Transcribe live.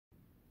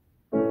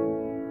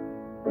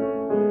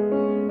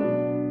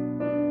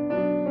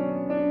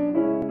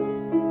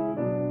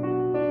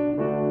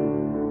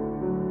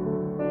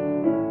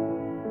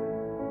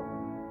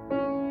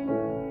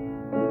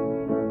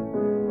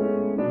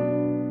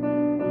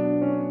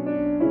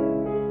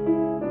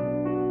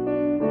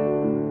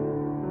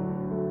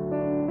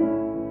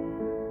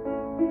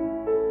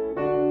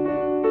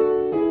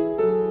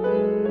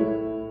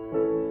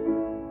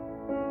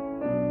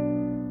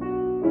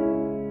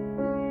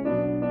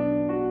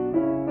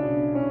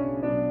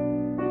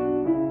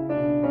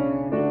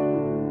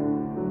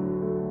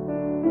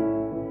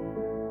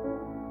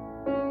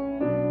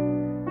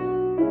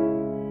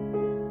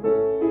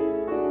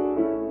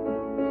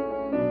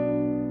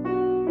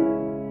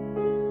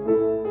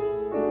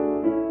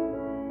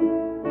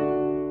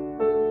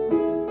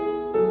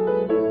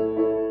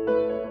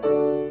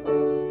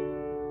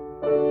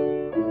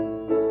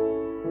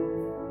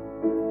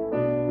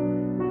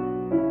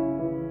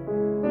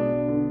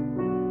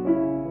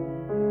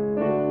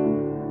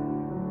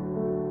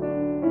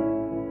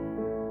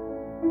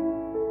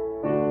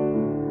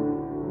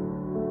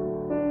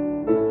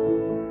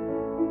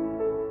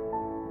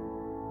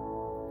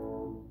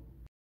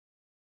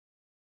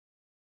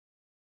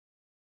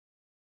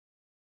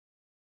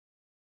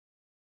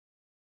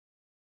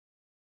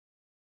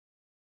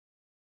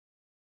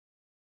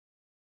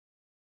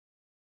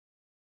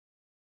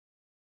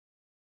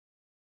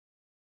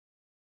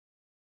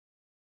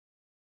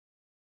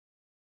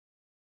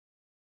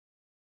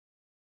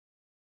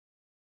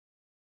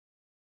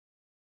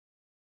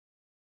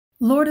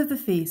Lord of the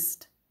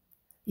feast,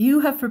 you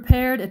have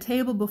prepared a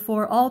table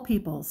before all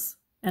peoples,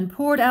 and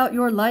poured out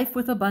your life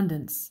with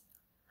abundance.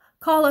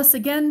 Call us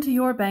again to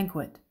your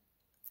banquet.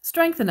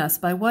 Strengthen us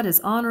by what is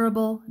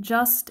honorable,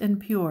 just, and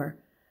pure,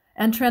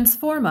 and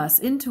transform us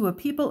into a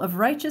people of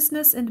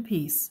righteousness and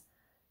peace,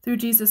 through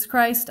Jesus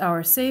Christ,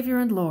 our Savior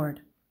and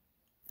Lord.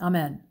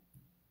 Amen.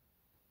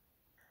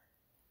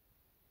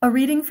 A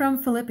reading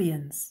from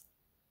Philippians.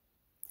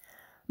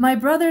 My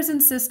brothers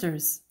and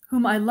sisters,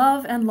 whom I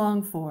love and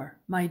long for,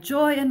 my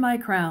joy and my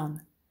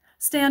crown,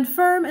 stand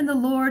firm in the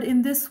Lord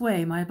in this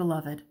way, my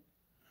beloved.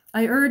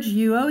 I urge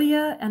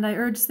Euodia and I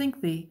urge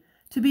Syntyche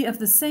to be of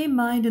the same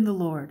mind in the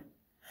Lord.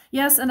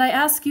 Yes, and I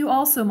ask you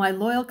also, my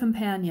loyal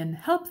companion,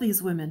 help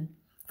these women,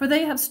 for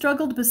they have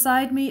struggled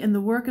beside me in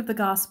the work of the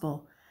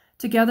gospel,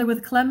 together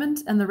with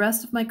Clement and the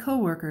rest of my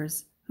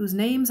co-workers, whose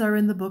names are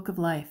in the book of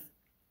life.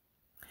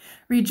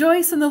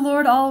 Rejoice in the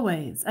Lord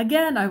always.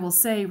 Again, I will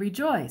say,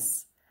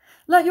 rejoice.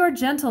 Let your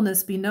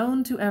gentleness be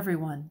known to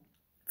everyone.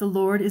 The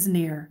Lord is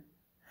near.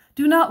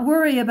 Do not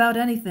worry about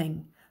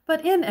anything,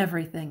 but in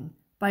everything,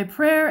 by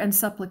prayer and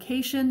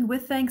supplication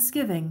with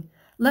thanksgiving,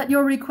 let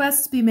your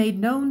requests be made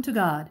known to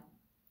God.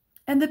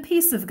 And the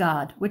peace of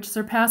God, which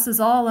surpasses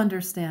all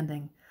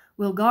understanding,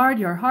 will guard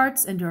your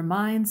hearts and your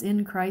minds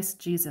in Christ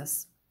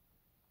Jesus.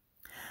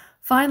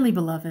 Finally,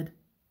 beloved,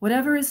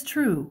 whatever is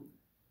true,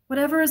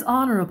 whatever is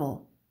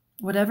honorable,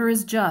 whatever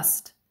is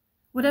just,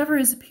 whatever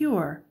is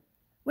pure,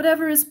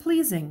 whatever is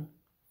pleasing,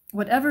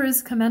 whatever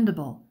is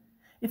commendable,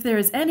 if there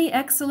is any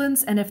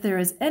excellence and if there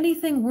is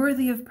anything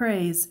worthy of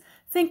praise,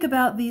 think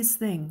about these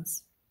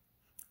things.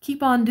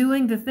 Keep on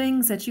doing the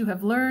things that you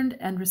have learned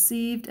and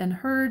received and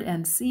heard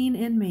and seen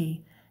in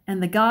me,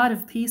 and the God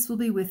of peace will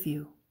be with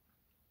you.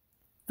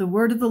 The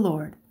word of the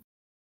Lord.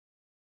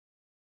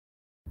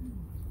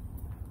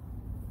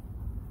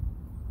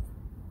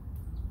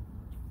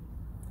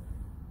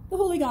 The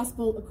Holy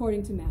Gospel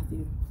according to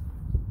Matthew.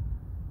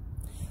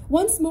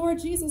 Once more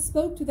Jesus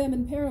spoke to them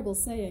in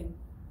parables, saying,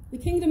 "The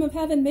kingdom of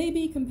heaven may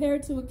be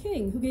compared to a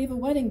king who gave a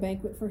wedding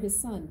banquet for his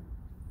son.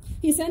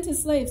 He sent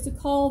his slaves to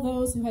call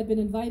those who had been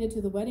invited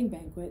to the wedding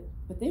banquet,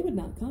 but they would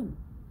not come.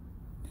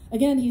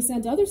 Again he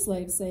sent other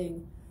slaves,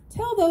 saying,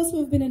 'Tell those who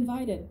have been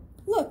invited,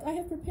 look, I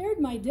have prepared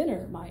my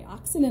dinner. My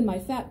oxen and my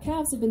fat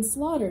calves have been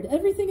slaughtered.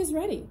 Everything is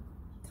ready.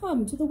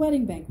 Come to the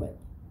wedding banquet.'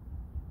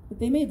 But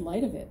they made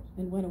light of it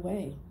and went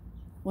away,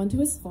 one to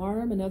his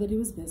farm, another to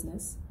his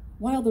business,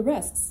 while the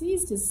rest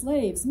seized his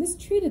slaves,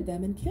 mistreated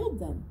them, and killed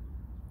them.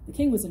 The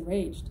king was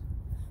enraged.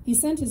 He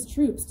sent his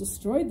troops,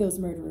 destroyed those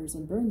murderers,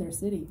 and burned their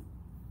city.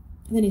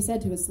 And then he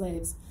said to his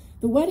slaves,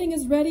 'The wedding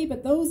is ready,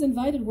 but those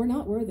invited were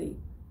not worthy.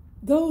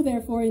 Go,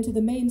 therefore, into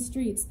the main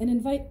streets and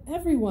invite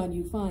everyone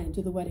you find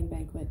to the wedding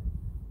banquet.'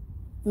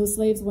 Those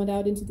slaves went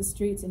out into the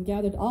streets and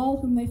gathered all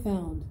whom they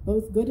found,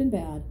 both good and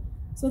bad,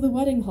 so the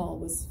wedding hall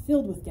was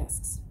filled with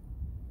guests.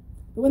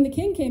 But when the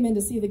king came in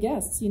to see the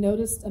guests, he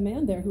noticed a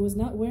man there who was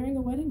not wearing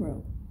a wedding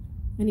robe.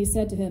 And he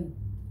said to him,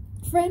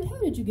 'Friend, how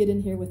did you get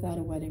in here without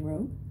a wedding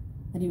robe?'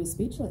 And he was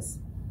speechless.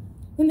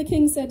 Then the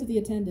king said to the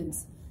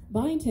attendants,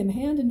 'Bind him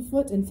hand and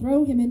foot and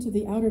throw him into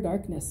the outer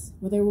darkness,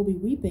 where there will be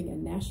weeping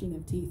and gnashing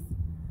of teeth.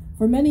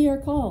 For many are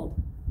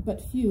called, but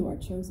few are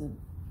chosen.'"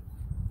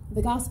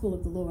 The Gospel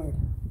of the Lord.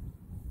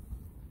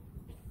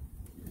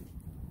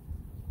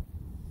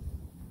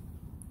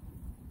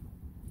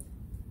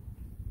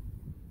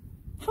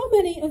 How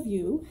many of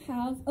you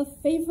have a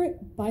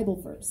favorite Bible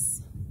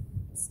verse?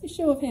 Just a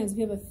show of hands if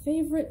you have a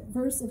favorite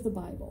verse of the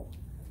Bible.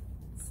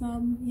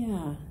 Some,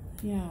 yeah.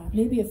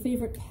 Maybe a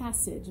favorite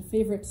passage, a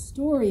favorite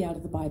story out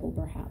of the Bible,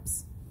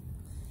 perhaps.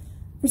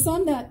 For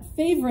some, that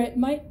favorite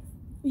might,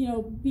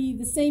 be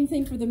the same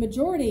thing for the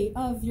majority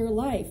of your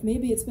life.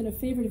 Maybe it's been a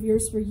favorite of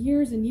yours for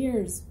years and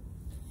years.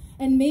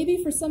 And maybe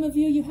for some of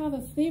you, you have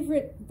a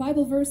favorite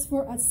Bible verse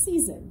for a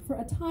season, for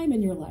a time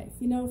in your life.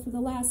 For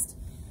the last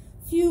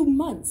few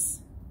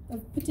months, a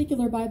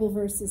particular Bible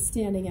verse is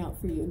standing out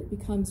for you and it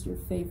becomes your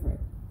favorite.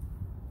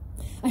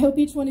 I hope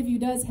each one of you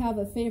does have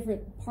a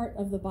favorite part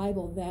of the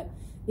Bible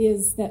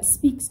that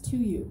speaks to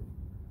you.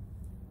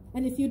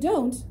 And if you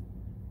don't,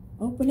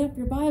 open up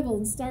your Bible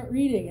and start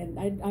reading.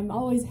 And I'm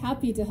always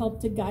happy to help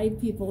to guide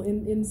people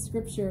in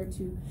Scripture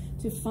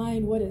to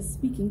find what is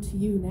speaking to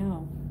you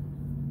now.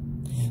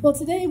 Well,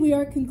 today we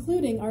are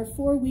concluding our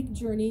 4-week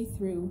journey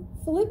through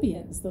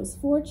Philippians, those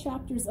 4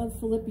 chapters of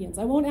Philippians.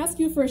 I won't ask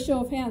you for a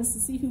show of hands to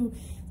see who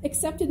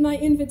accepted my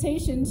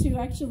invitation to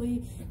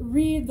actually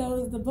read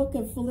the book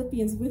of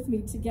Philippians with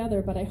me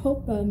together, but I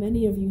hope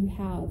many of you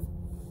have.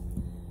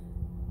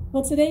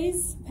 Well,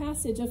 today's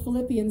passage of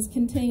Philippians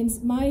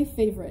contains my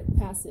favorite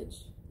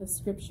passage of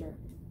Scripture,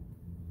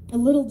 a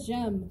little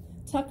gem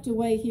tucked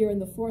away here in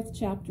the 4th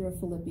chapter of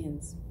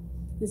Philippians.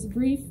 This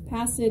brief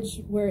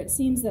passage where it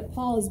seems that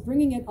Paul is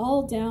bringing it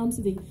all down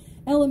to the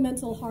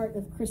elemental heart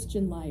of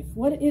Christian life,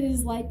 what it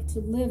is like to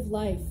live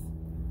life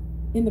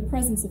in the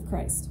presence of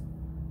Christ.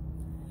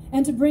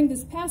 And to bring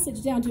this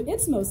passage down to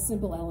its most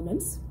simple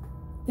elements,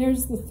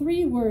 there's the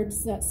 3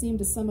 words that seem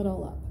to sum it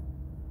all up: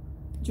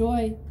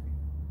 joy,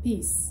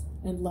 peace,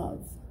 and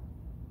love.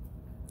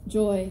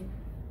 joy,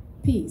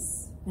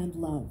 peace, and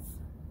love.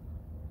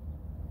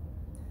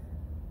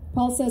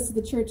 Paul says to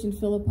the church in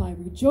Philippi,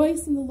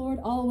 rejoice in the Lord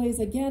always.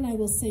 Again, I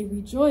will say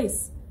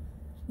rejoice.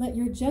 Let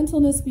your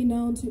gentleness be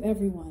known to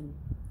everyone.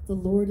 The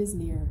Lord is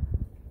near.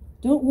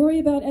 Don't worry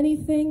about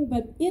anything,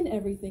 but in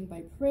everything,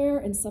 by prayer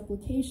and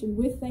supplication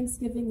with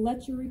thanksgiving,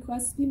 let your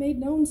requests be made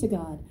known to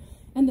God.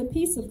 And the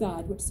peace of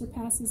God, which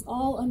surpasses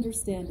all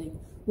understanding,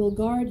 will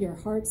guard your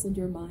hearts and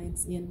your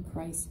minds in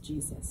Christ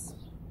Jesus.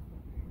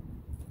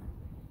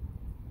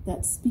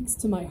 That speaks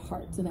to my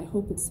heart, and I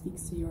hope it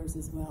speaks to yours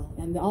as well.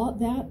 And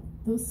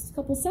those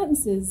couple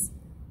sentences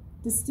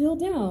distill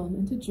down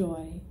into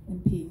joy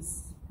and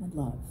peace and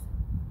love.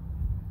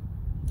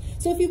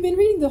 So if you've been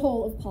reading the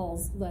whole of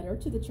Paul's letter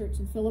to the church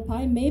in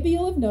Philippi, maybe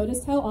you'll have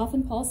noticed how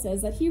often Paul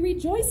says that he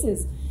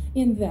rejoices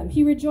in them.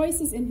 He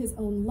rejoices in his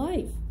own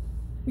life.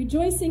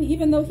 Rejoicing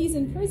even though he's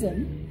in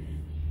prison,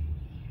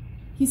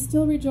 he's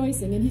still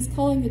rejoicing, and he's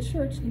calling the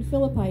church in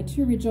Philippi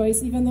to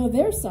rejoice even though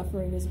they're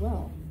suffering as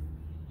well.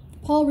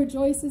 Paul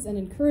rejoices and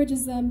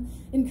encourages them,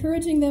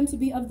 encouraging them to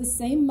be of the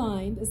same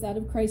mind as that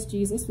of Christ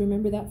Jesus.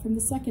 Remember that from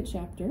the 2nd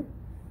chapter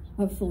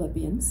of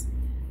Philippians.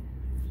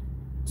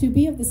 To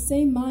be of the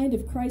same mind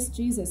of Christ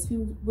Jesus,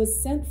 who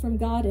was sent from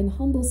God in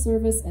humble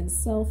service and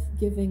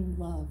self-giving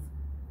love.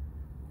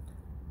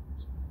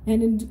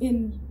 And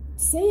in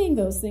saying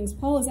those things,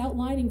 Paul is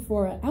outlining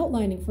for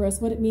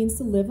us what it means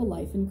to live a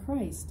life in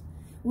Christ,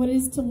 what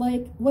it's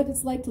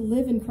like to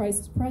live in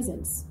Christ's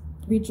presence,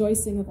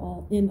 rejoicing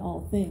in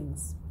all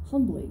things,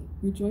 humbly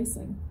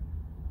rejoicing.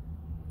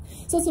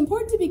 So it's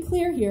important to be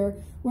clear here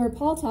where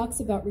Paul talks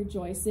about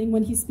rejoicing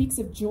when he speaks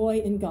of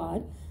joy in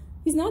God.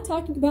 He's not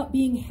talking about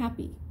being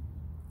happy.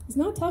 He's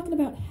not talking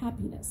about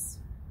happiness.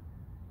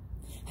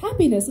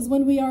 Happiness is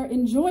when we are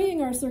enjoying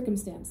our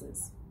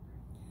circumstances,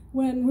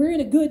 when we're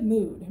in a good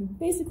mood, and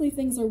basically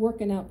things are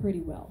working out pretty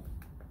well.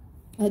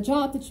 A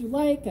job that you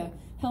like, a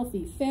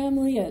healthy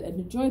family, an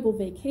enjoyable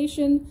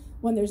vacation,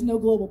 when there's no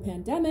global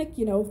pandemic,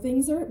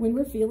 things are when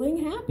we're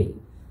feeling happy,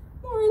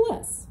 more or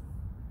less.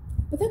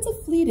 But that's a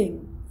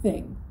fleeting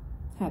thing,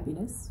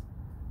 happiness.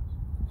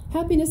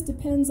 Happiness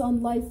depends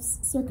on life's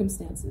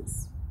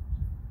circumstances.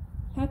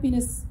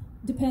 Happiness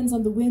depends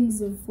on the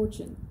winds of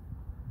fortune.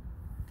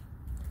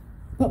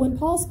 But when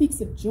Paul speaks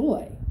of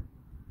joy,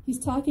 he's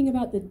talking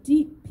about the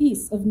deep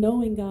peace of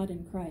knowing God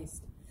in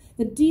Christ,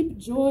 the deep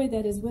joy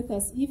that is with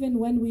us even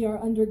when we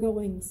are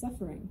undergoing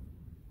suffering,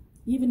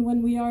 even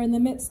when we are in the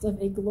midst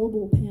of a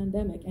global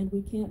pandemic and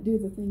we can't do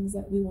the things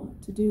that we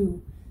want to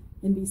do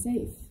and be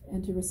safe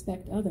and to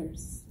respect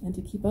others and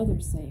to keep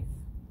others safe.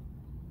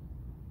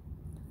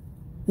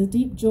 The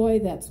deep joy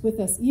that's with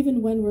us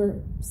even when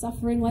we're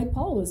suffering like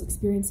Paul was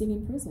experiencing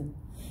in prison.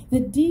 The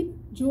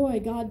deep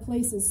joy God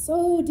places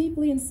so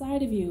deeply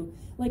inside of you,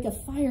 like a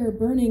fire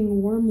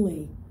burning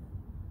warmly,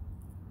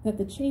 that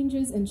the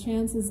changes and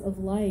chances of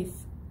life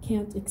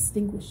can't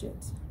extinguish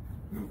it.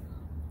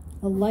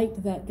 A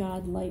light that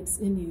God lights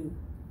in you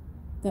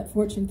that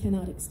fortune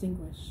cannot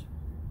extinguish.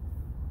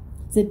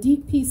 It's a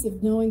deep peace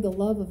of knowing the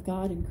love of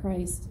God in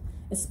Christ,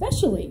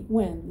 especially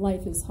when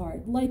life is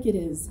hard, like it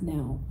is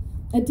now.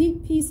 A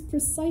deep peace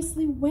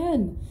precisely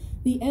when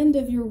the end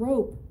of your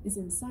rope is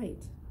in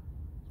sight.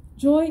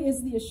 Joy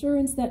is the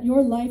assurance that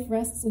your life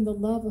rests in the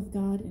love of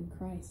God in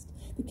Christ,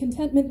 the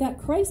contentment that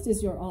Christ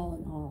is your all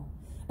in all.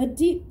 A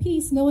deep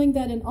peace knowing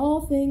that in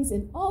all things,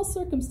 in all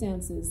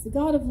circumstances, the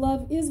God of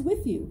love is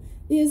with you,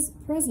 is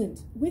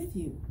present with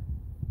you.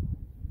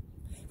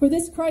 For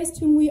this Christ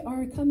whom we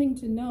are coming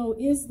to know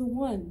is the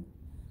one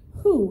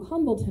who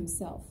humbled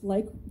himself,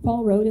 like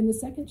Paul wrote in the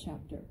 2nd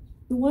chapter.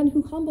 The one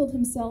who humbled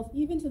himself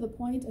even to the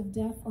point of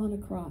death on a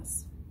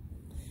cross.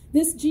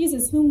 This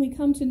Jesus, whom we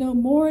come to know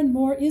more and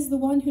more, is the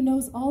one who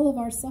knows all of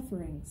our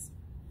sufferings,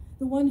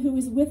 the one who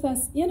is with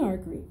us in our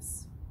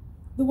griefs,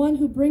 the one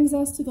who brings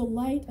us to the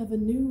light of a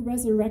new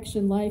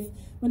resurrection life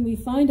when we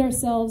find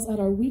ourselves at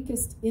our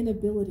weakest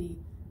inability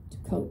to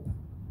cope.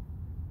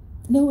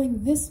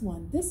 Knowing this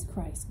one, this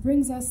Christ,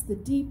 brings us the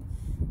deep,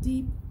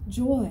 deep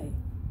joy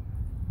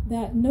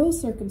that no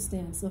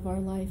circumstance of our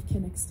life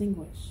can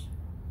extinguish.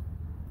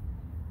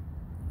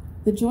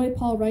 The joy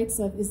Paul writes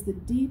of is the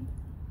deep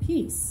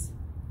peace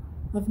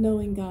of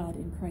knowing God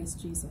in Christ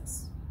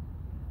Jesus.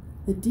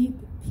 The deep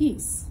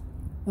peace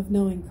of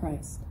knowing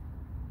Christ.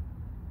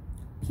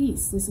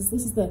 Peace, this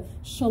is the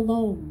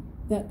shalom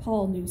that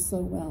Paul knew so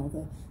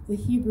well. The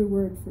Hebrew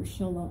word for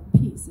shalom,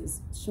 peace,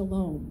 is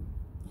shalom.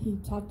 He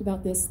talked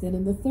about this then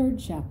in the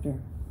 3rd chapter.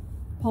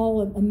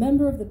 Paul, a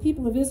member of the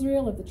people of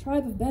Israel, of the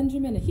tribe of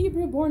Benjamin, a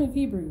Hebrew born of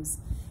Hebrews,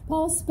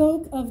 Paul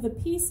spoke of the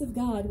peace of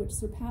God which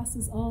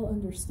surpasses all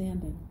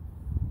understanding.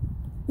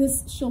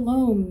 This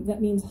shalom,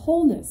 that means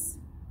wholeness.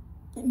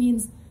 It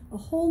means a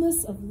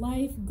wholeness of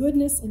life,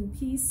 goodness, and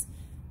peace,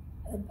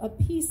 a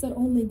peace that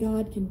only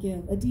God can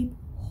give, a deep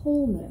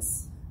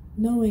wholeness,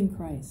 knowing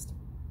Christ.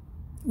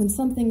 When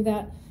something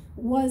that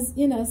was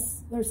in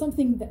us, or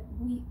something that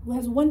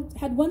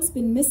had once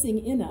been missing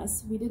in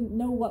us, we didn't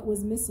know what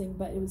was missing,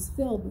 but it was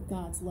filled with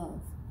God's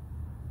love.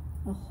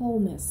 A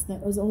wholeness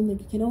that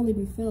can only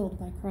be filled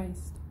by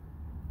Christ.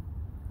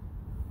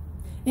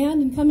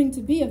 And in coming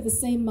to be of the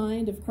same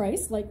mind of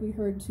Christ, like we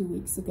heard 2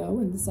 weeks ago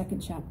in the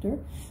 2nd chapter,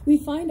 we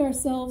find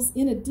ourselves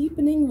in a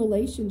deepening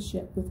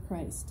relationship with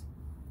Christ.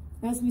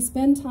 As we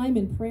spend time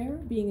in prayer,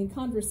 being in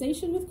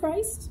conversation with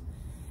Christ,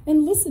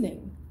 and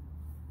listening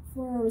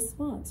for a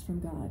response from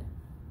God.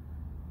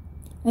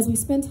 As we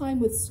spend time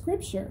with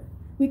Scripture,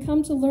 we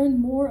come to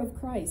learn more of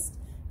Christ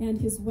and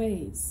his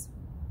ways.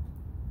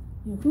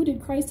 Who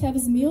did Christ have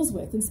his meals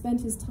with and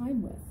spend his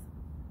time with?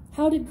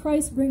 How did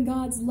Christ bring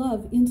God's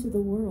love into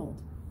the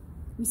world?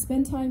 We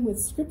spend time with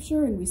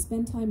Scripture and we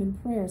spend time in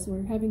prayer. So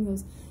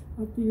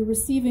we're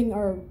receiving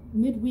our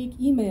midweek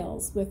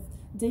emails with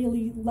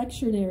daily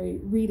lectionary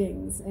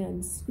readings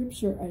and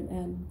Scripture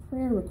and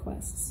prayer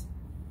requests.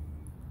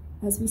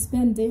 As we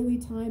spend daily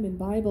time in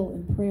Bible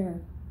and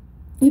prayer,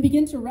 we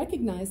begin to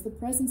recognize the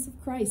presence of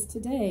Christ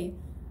today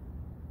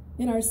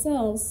in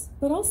ourselves,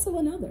 but also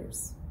in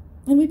others.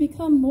 And we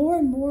become more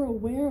and more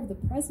aware of the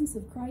presence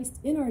of Christ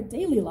in our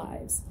daily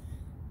lives,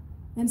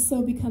 and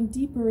so become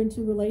deeper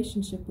into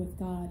relationship with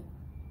God.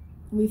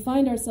 And we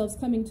find ourselves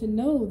coming to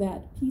know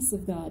that peace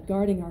of God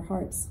guarding our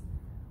hearts.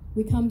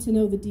 We come to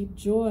know the deep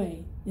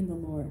joy in the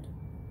Lord.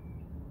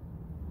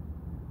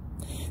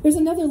 There's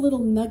another little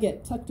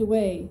nugget tucked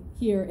away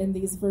here in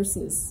these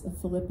verses of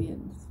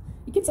Philippians.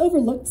 It gets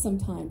overlooked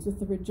sometimes with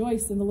the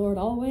rejoice in the Lord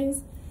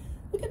always.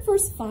 Look at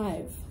verse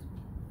 5.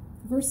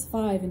 Verse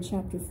 5 in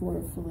chapter 4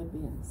 of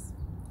Philippians.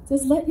 It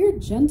says, "Let your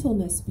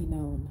gentleness be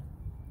known.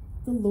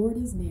 The Lord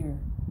is near."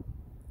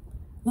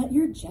 Let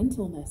your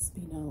gentleness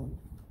be known.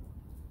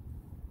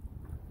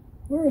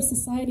 We're a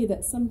society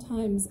that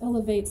sometimes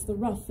elevates the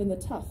rough and the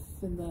tough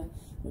and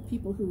the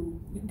people who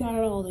got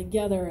it all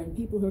together and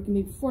people who can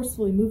be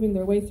forcefully moving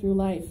their way through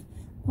life.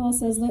 Paul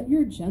says, let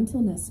your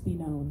gentleness be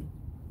known.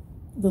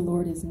 The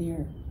Lord is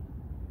near.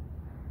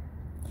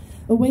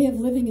 A way of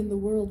living in the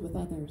world with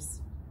others.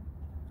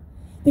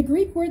 The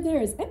Greek word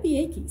there is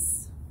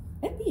epiakis.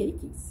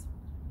 Epiakis.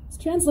 It's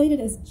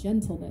translated as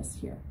gentleness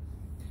here,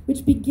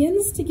 which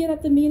begins to get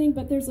at the meaning,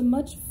 but there's a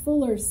much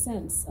fuller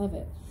sense of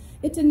it.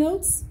 It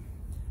denotes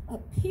a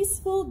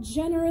peaceful,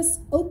 generous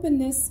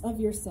openness of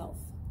yourself.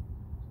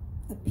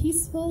 A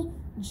peaceful,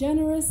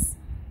 generous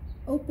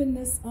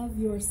openness of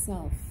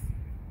yourself.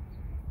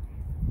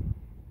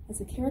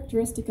 As a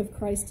characteristic of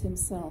Christ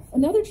himself.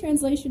 Another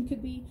translation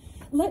could be,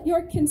 let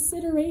your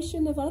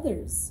consideration of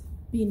others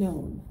be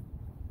known.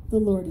 The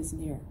Lord is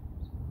near.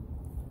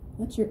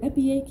 Let your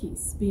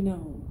epiakis be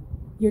known.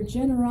 Your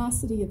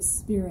generosity of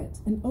spirit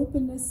and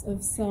openness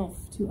of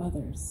self to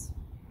others.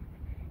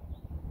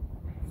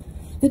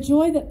 The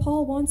joy that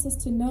Paul wants us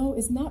to know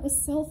is not a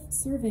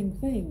self-serving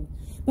thing,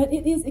 but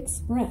it is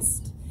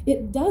expressed.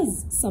 It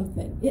does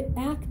something. It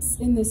acts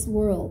in this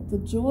world. The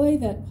joy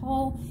that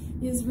Paul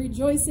is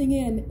rejoicing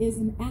in is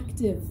an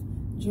active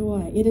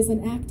joy. It is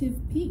an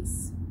active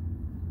peace.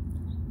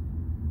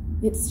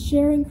 It's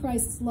sharing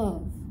Christ's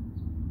love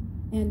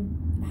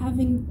and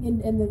having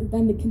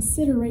and the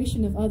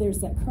consideration of others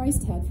that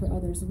Christ had for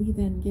others, we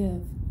then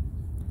give.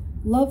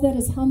 Love that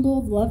is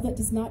humbled, love that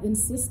does not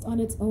insist on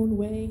its own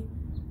way,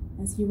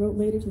 as he wrote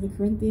later to the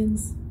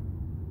Corinthians.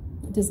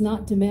 It does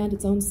not demand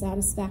its own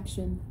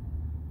satisfaction.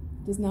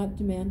 It does not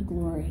demand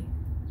glory.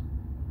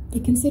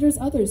 It considers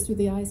others through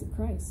the eyes of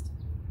Christ.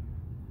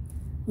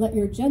 Let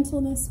your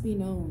gentleness be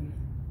known.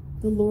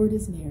 The Lord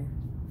is near.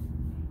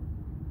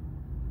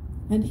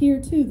 And here,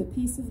 too, the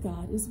peace of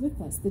God is with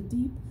us, the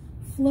deep,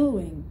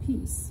 flowing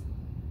peace.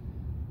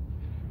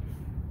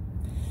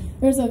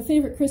 There's a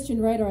favorite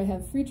Christian writer I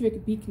have,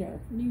 Friedrich Buechner.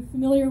 Are you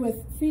familiar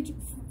with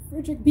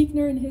Friedrich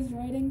Buechner and his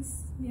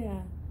writings?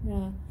 Yeah.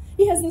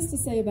 He has this to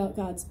say about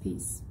God's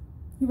peace.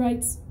 He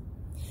writes,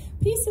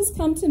 "Peace has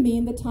come to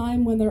mean the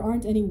time when there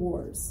aren't any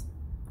wars,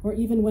 or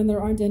even when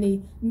there aren't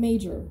any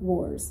major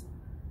wars.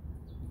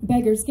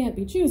 Beggars can't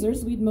be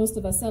choosers, we'd most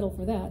of us settle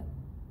for that.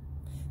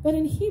 But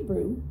in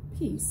Hebrew,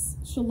 peace,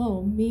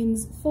 shalom,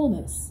 means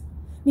fullness,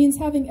 means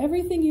having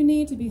everything you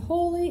need to be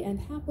wholly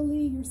and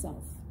happily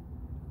yourself.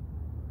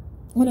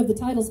 One of the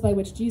titles by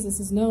which Jesus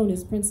is known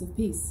is Prince of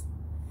Peace,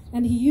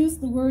 and he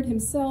used the word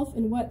himself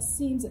in what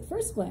seems at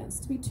first glance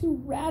to be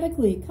two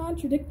radically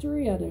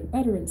contradictory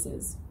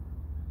utterances.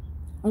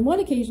 On one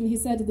occasion he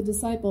said to the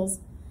disciples,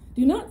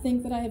 'Do not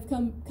think that I have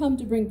come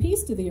to bring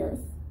peace to the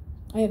earth.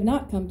 I have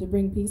not come to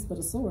bring peace but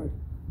a sword.'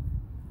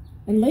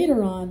 And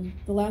later on,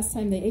 the last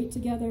time they ate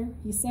together,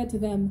 he said to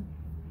them,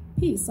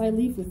 'Peace I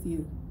leave with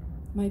you,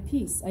 my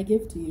peace I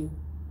give to you.'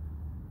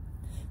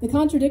 The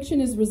contradiction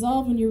is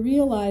resolved when you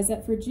realize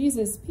that for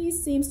Jesus,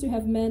 peace seems to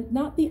have meant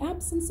not the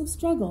absence of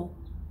struggle,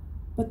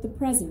 but the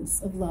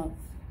presence of love.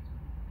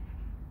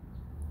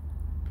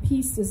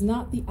 Peace is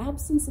not the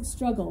absence of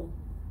struggle,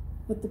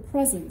 but the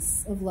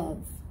presence of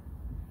love.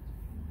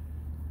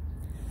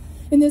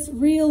 In this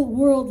real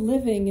world,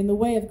 living in the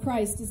way of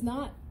Christ does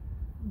not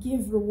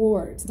give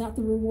rewards, not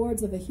the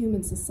rewards of a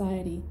human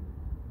society.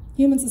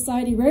 Human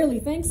society rarely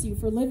thanks you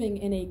for living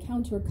in a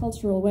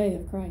countercultural way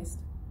of Christ.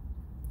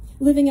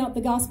 Living out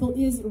the gospel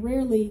is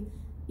rarely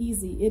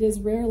easy. It is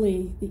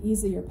rarely the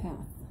easier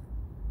path.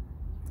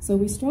 So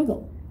we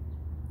struggle.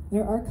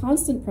 There are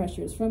constant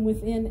pressures from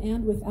within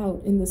and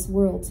without in this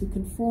world to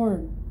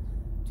conform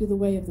to the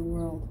way of the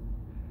world.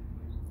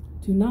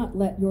 Do not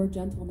let your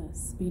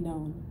gentleness be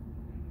known.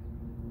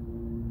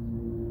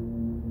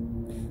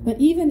 But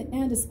even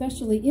and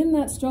especially in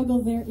that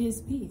struggle, there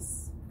is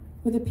peace.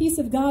 For the peace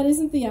of God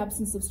isn't the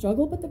absence of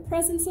struggle, but the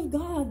presence of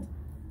God.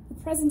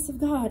 The presence of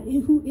God,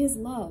 who is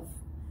love.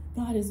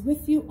 God is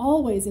with you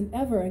always and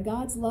ever, and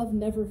God's love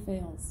never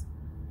fails.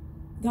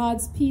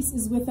 God's peace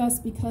is with us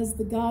because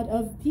the God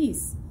of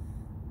peace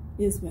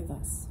is with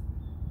us.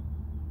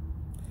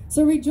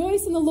 So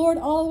rejoice in the Lord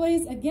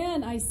always.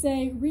 Again, I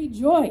say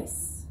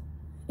rejoice.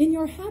 In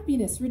your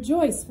happiness,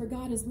 rejoice, for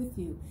God is with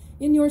you.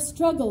 In your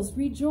struggles,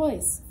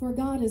 rejoice, for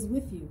God is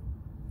with you.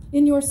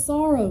 In your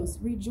sorrows,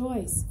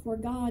 rejoice, for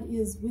God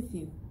is with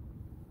you.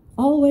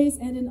 Always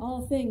and in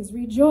all things,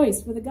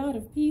 rejoice, for the God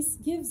of peace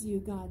gives you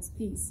God's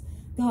peace,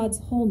 God's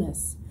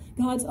wholeness,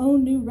 God's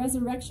own new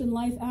resurrection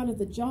life out of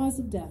the jaws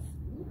of death.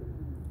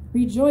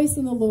 Rejoice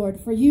in the Lord,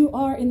 for you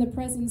are in the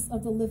presence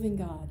of the living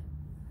God,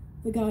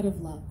 the God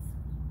of love.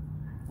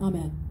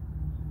 Amen.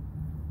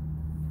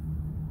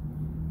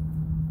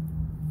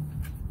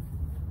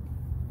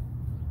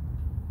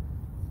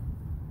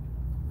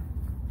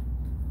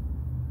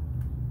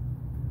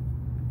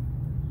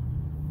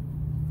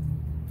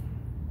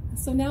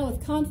 So now,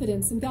 with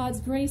confidence in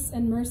God's grace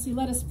and mercy,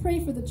 let us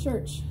pray for the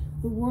church,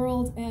 the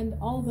world, and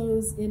all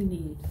those in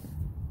need.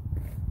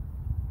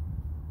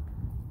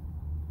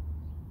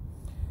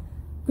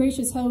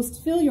 Gracious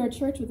host, fill your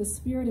church with a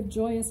spirit of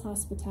joyous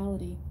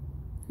hospitality.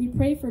 We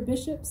pray for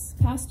bishops,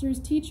 pastors,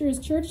 teachers,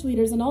 church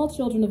leaders, and all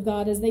children of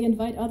God as they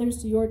invite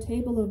others to your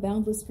table of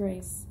boundless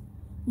grace.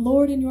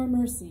 Lord, in your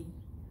mercy.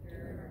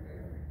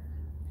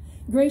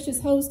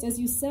 Gracious host, as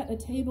you set a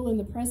table in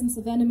the presence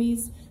of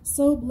enemies,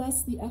 so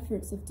bless the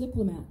efforts of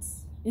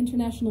diplomats,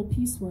 international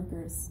peace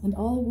workers, and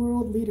all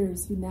world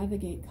leaders who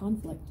navigate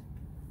conflict.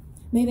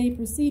 May they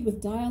proceed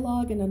with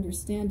dialogue and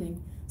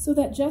understanding so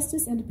that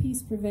justice and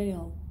peace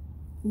prevail.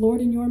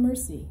 Lord, in your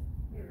mercy.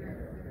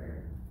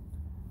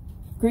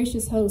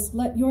 Gracious host,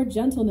 let your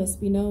gentleness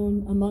be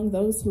known among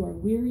those who are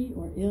weary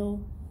or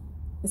ill,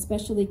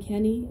 especially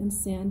Kenny and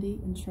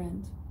Sandy and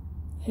Trent,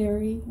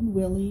 Harry and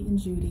Willie and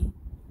Judy,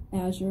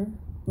 Azure,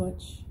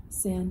 Butch,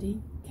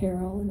 Sandy,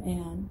 Carol and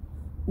Ann,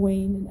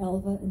 Wayne and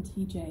Elva and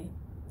TJ,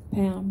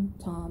 Pam,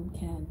 Tom,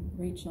 Ken,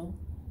 Rachel,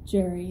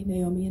 Jerry,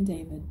 Naomi and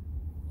David,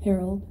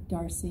 Harold,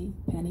 Darcy,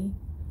 Penny,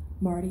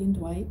 Marty and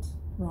Dwight,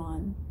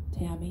 Ron,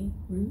 Tammy,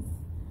 Ruth,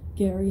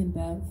 Gary and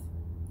Bev,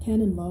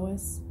 Ken and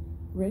Lois,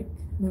 Rick,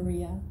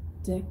 Maria,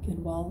 Dick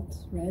and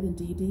Walt, Red and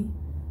Dee Dee,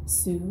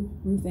 Sue,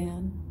 Ruth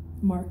Ann,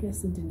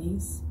 Marcus and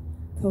Denise,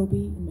 Kobe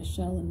and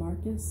Michelle and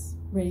Marcus,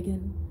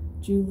 Reagan,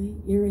 Julie,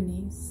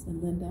 Irenice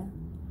and Linda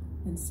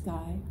and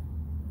Sky,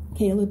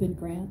 Caleb and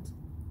Grant,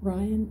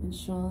 Ryan and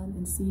Sean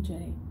and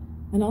CJ,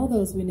 and all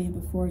those we name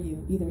before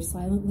you, either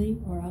silently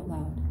or out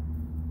loud.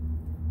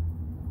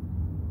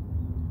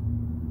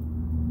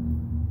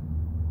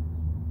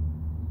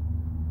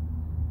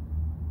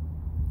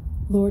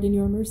 Lord, in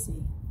your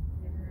mercy.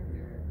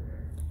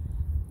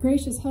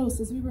 Gracious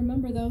host, as we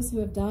remember those who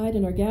have died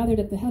and are gathered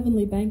at the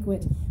heavenly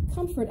banquet,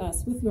 comfort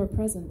us with your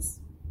presence.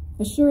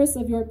 Assure us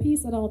of your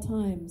peace at all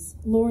times.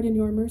 Lord, in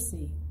your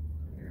mercy.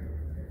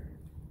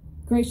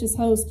 Gracious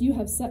host, you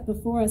have set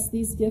before us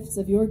these gifts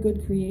of your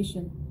good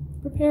creation.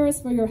 Prepare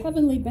us for your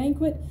heavenly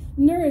banquet,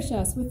 nourish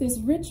us with this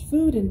rich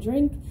food and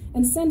drink,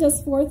 and send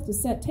us forth to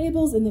set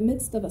tables in the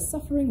midst of a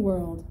suffering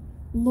world.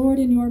 Lord,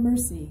 in your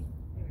mercy.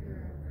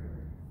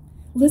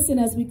 Listen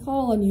as we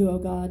call on you, O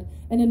God,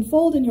 and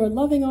enfold in your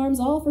loving arms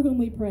all for whom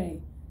we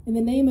pray. In the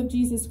name of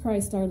Jesus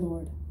Christ our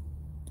Lord.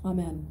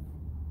 Amen.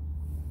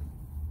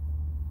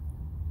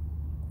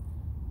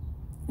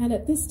 And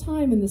at this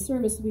time in the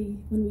service,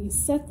 when we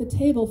set the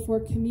table for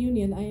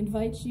communion, I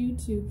invite you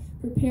to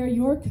prepare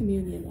your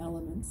communion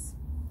elements.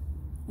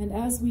 And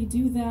as we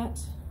do that,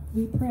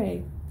 we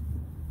pray.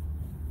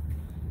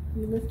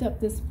 We lift up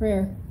this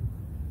prayer.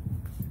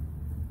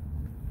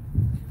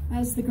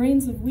 As the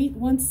grains of wheat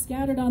once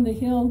scattered on the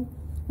hill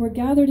were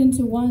gathered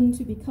into one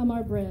to become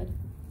our bread,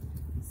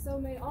 so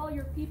may all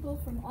your people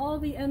from all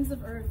the ends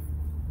of earth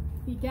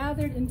be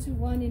gathered into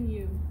one in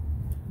you.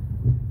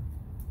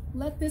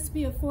 Let this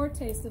be a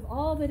foretaste of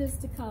all that is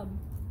to come,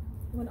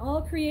 when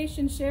all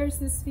creation shares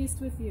this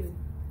feast with you.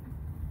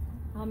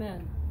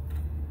 Amen.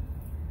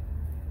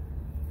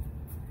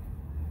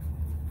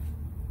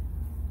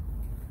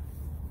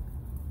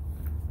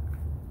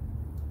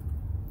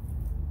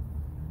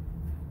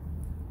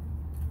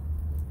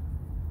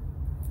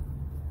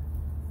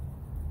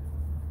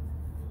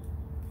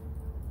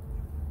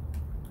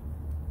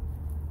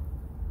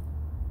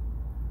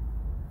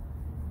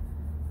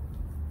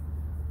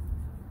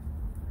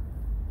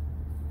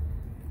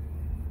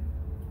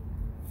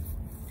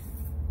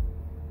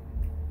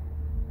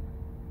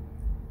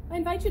 I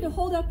invite you to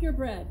hold up your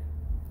bread.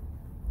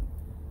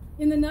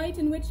 In the night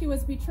in which he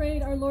was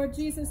betrayed, our Lord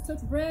Jesus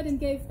took bread and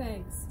gave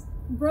thanks,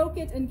 broke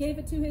it and gave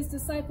it to his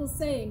disciples,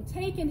 saying,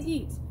 "Take and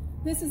eat.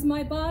 This is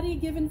my body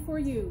given for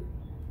you.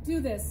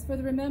 Do this for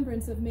the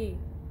remembrance of me."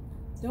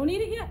 Don't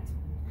eat it yet.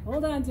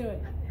 Hold on to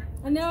it.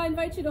 And now I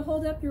invite you to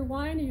hold up your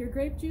wine or your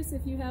grape juice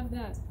if you have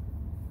that.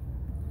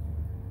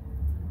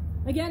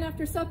 Again,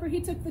 after supper, he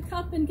took the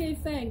cup and gave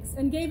thanks,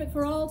 and gave it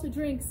for all to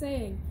drink,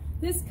 saying,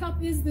 "This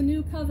cup is the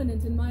new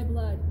covenant in my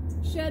blood,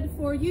 shed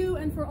for you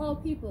and for all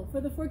people, for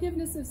the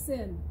forgiveness of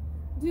sin.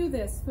 Do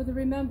this for the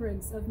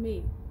remembrance of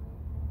me."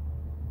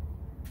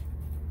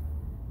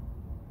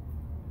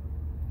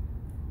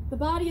 The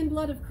body and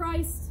blood of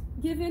Christ,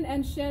 given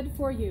and shed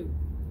for you.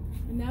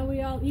 And now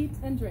we all eat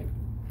and drink.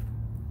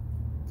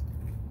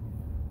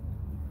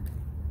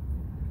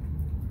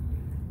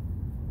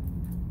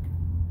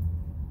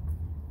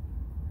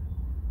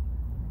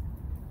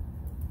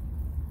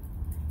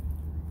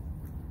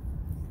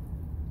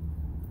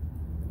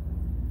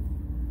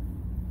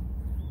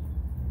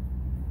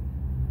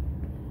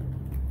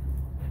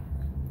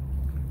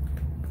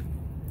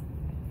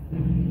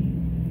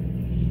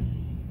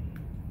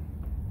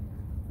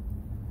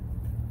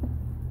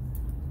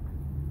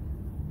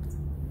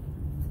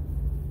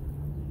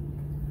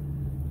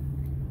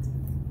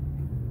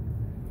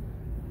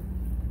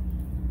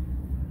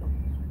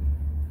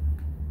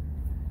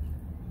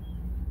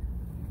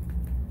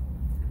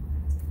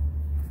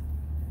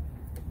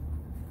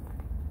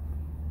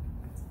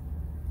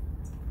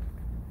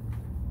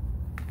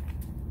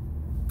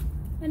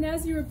 And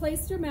as you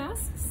replace your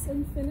masks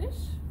and finish,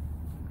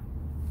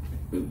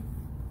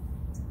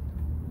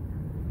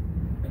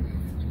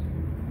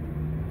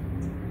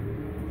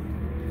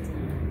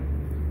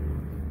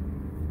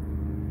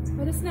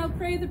 let us now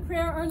pray the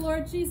prayer our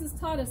Lord Jesus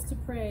taught us to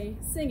pray,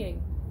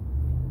 singing.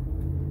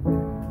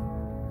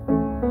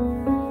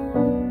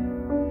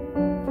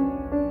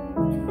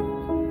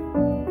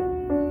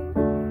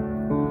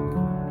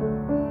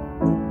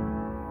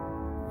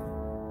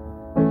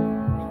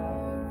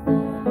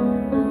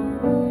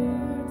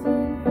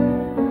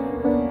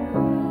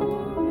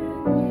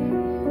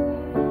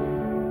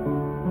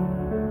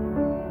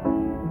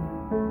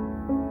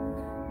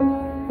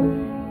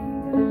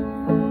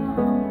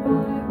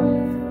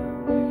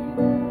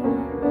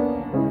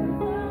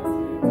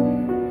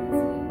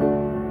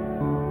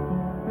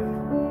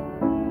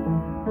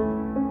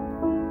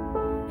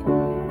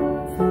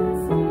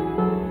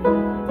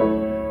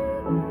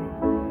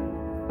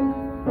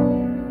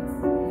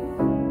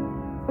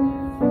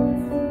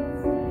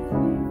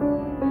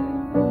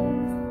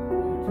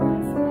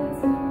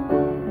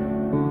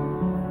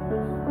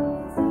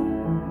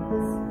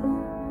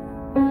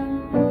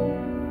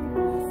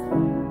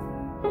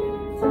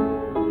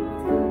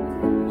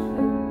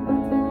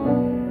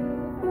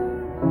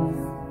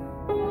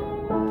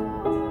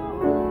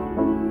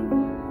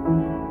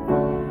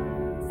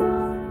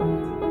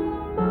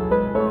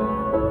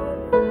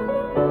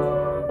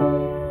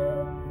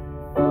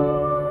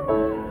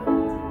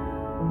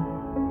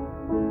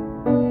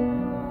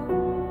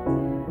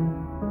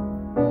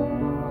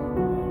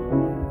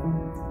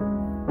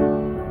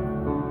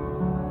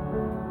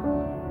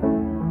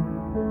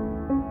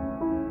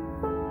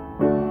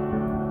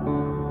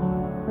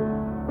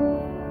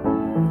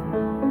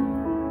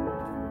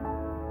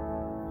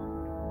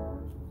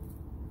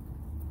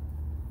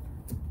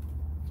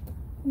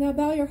 Now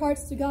bow your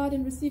hearts to God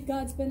and receive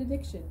God's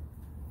benediction.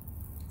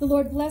 The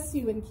Lord bless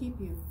you and keep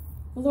you.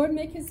 The Lord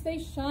make his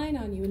face shine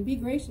on you and be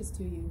gracious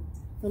to you.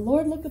 The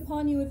Lord look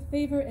upon you with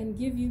favor and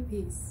give you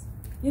peace.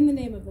 In the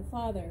name of the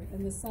Father,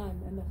 and the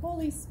Son, and the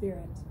Holy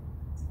Spirit.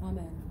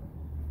 Amen.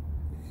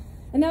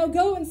 And now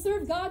go and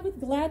serve God with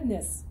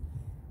gladness.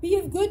 Be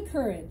of good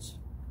courage.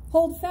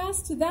 Hold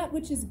fast to that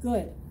which is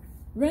good.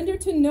 Render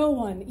to no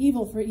one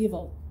evil for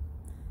evil.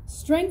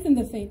 Strengthen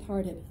the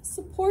faint-hearted.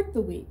 Support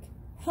the weak.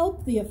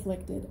 Help the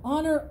afflicted.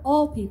 Honor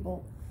all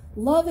people.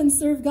 Love and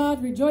serve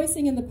God,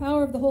 rejoicing in the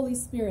power of the Holy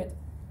Spirit.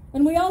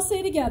 And we all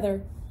say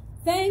together,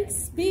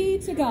 thanks be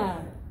to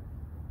God.